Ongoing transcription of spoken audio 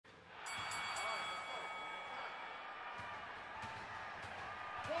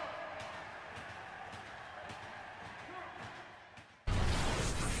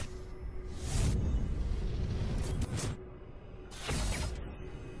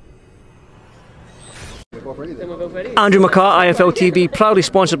Andrew McCART, IFL TV, proudly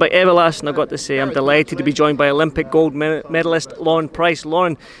sponsored by Everlast, and I've got to say I'm delighted to be joined by Olympic gold medalist Lauren Price.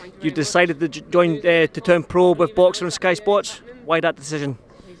 Lauren, you decided to join to turn pro with BOXXER and Sky Sports. Why that decision?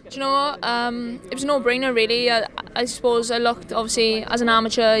 Do you know what? It was a no-brainer really. I suppose I looked, obviously, as an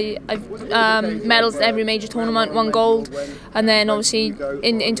amateur, I've medalled at every major tournament, won gold, and then obviously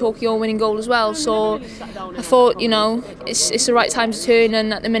in Tokyo winning gold as well. So I thought, you know, it's the right time to turn,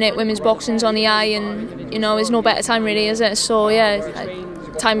 and at the minute women's boxing's on the eye, and you know, there's no better time really, is it? So yeah,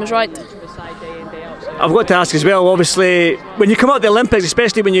 time was right. I've got to ask as well, obviously, when you come out of the Olympics,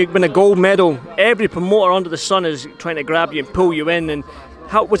 especially when you win a gold medal, every promoter under the sun is trying to grab you and pull you in. And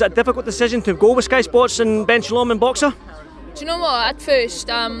how was that a difficult decision to go with Sky Sports and bench Lom and BOXXER? Do you know what? At first,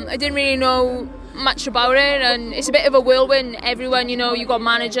 I didn't really know much about it, and it's a bit of a whirlwind. Everyone, you know, you got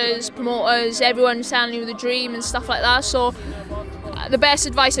managers, promoters, everyone telling you the dream and stuff like that. So the best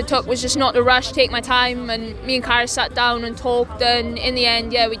advice I took was just not to rush, take my time, and me and Cara sat down and talked, and in the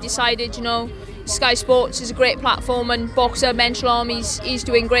end, yeah, we decided, you know, Sky Sports is a great platform, and BOXXER, bench Lom, he's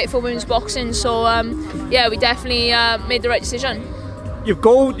doing great for women's boxing. So yeah, we definitely made the right decision. You've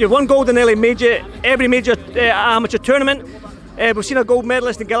won gold in every major amateur tournament. We've seen a gold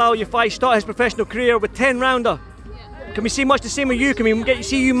medalist in Galal Yafai start his professional career with 10-rounder. Yeah. Can we see much the same with you? Can we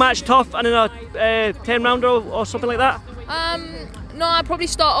see you match tough and in a 10-rounder or something like that? No, I'd probably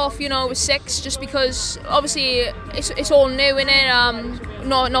start off, you know, with 6, just because obviously it's all new, innit?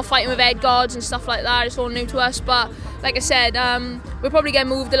 Not fighting with head guards and stuff like that. It's all new to us, but like I said, we'll probably get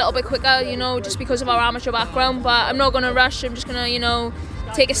moved a little bit quicker, you know, just because of our amateur background. But I'm not going to rush. I'm just going to, you know,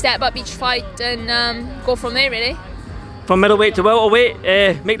 take a step up each fight and go from there, really. From middleweight to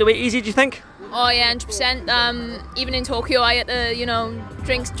welterweight, make the weight easy, do you think? Oh yeah, 100%. Even in Tokyo, I had to, you know,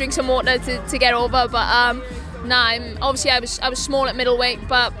 drink some water to get over. But nah, obviously I was small at middleweight,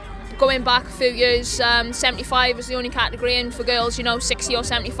 but going back a few years, 75 was the only category in for girls, you know, 60 or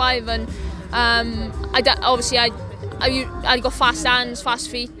 75, and obviously I got fast hands, fast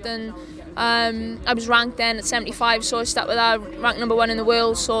feet, and I was ranked then at 75, so I stuck with that, ranked #1 in the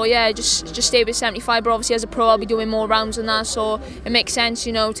world. So yeah, just stay with 75. But obviously as a pro, I'll be doing more rounds than that, so it makes sense,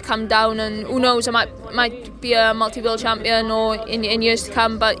 you know, to come down. And who knows, I might be a multi-world champion or in years to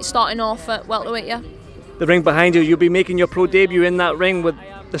come. But starting off at welterweight, yeah. The ring behind you, you'll be making your pro debut in that ring with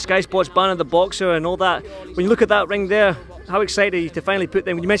the Sky Sports banner, the BOXXER and all that. When you look at that ring there, how excited are you to finally put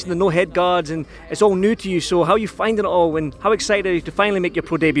them? You mentioned the no head guards and it's all new to you, so how are you finding it all, and how excited are you to finally make your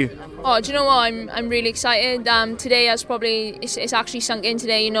pro debut? Oh, do you know what, I'm really excited. Today it's actually sunk in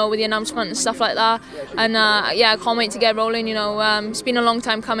today, you know, with the announcement and stuff like that, and yeah, I can't wait to get rolling, you know. It's been a long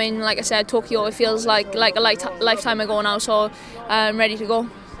time coming. Like I said, Tokyo, it feels like a lifetime ago now, so I'm ready to go.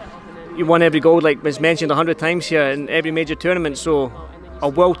 You won every gold, like was mentioned 100 times here, in every major tournament, so a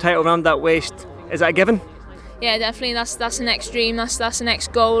world title around that waist, is that a given? Yeah, definitely. That's the next dream. That's the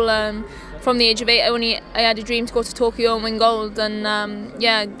next goal. From the age of 8, I had a dream to go to Tokyo and win gold, and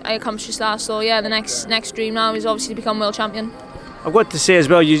yeah, I accomplished that. So yeah, the next dream now is obviously to become world champion. I've got to say as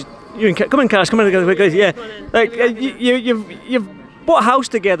well, you come in, Cass, come in, yeah. Like you've bought a house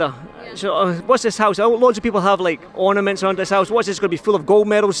together. So what's this house? Loads of people have like ornaments around this house. What's this going to be? Full of gold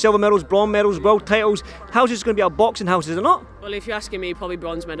medals, silver medals, bronze medals, world titles. How's this going to be a boxing house, is it not? Well, if you're asking me, probably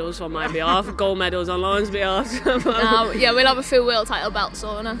bronze medals on my behalf, gold medals on Lauren's behalf. Yeah, we'll have a few world title belts,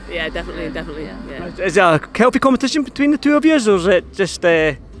 so no? Yeah, definitely. Yeah. Is there a healthy competition between the two of you, or is it just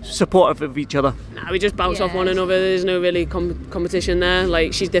supportive of each other? Nah, we just bounce off one another. There's no really competition there.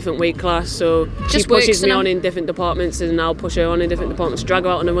 Like, she's different weight class, so she pushes me on in different departments, and I'll push her on in different departments. Drag her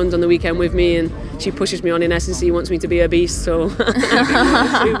out on the runs on the weekend with me, and she pushes me on in S&C, wants me to be a beast, so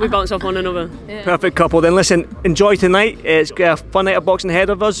we bounce off one another. Yeah. Perfect couple. Then listen, enjoy tonight. It's a fun night of boxing ahead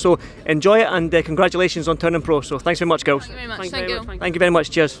of us, so enjoy it, and congratulations on turning pro. So thanks very much, girls. Thank you very much. Thank you. Thank you very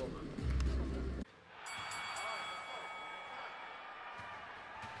much. Cheers.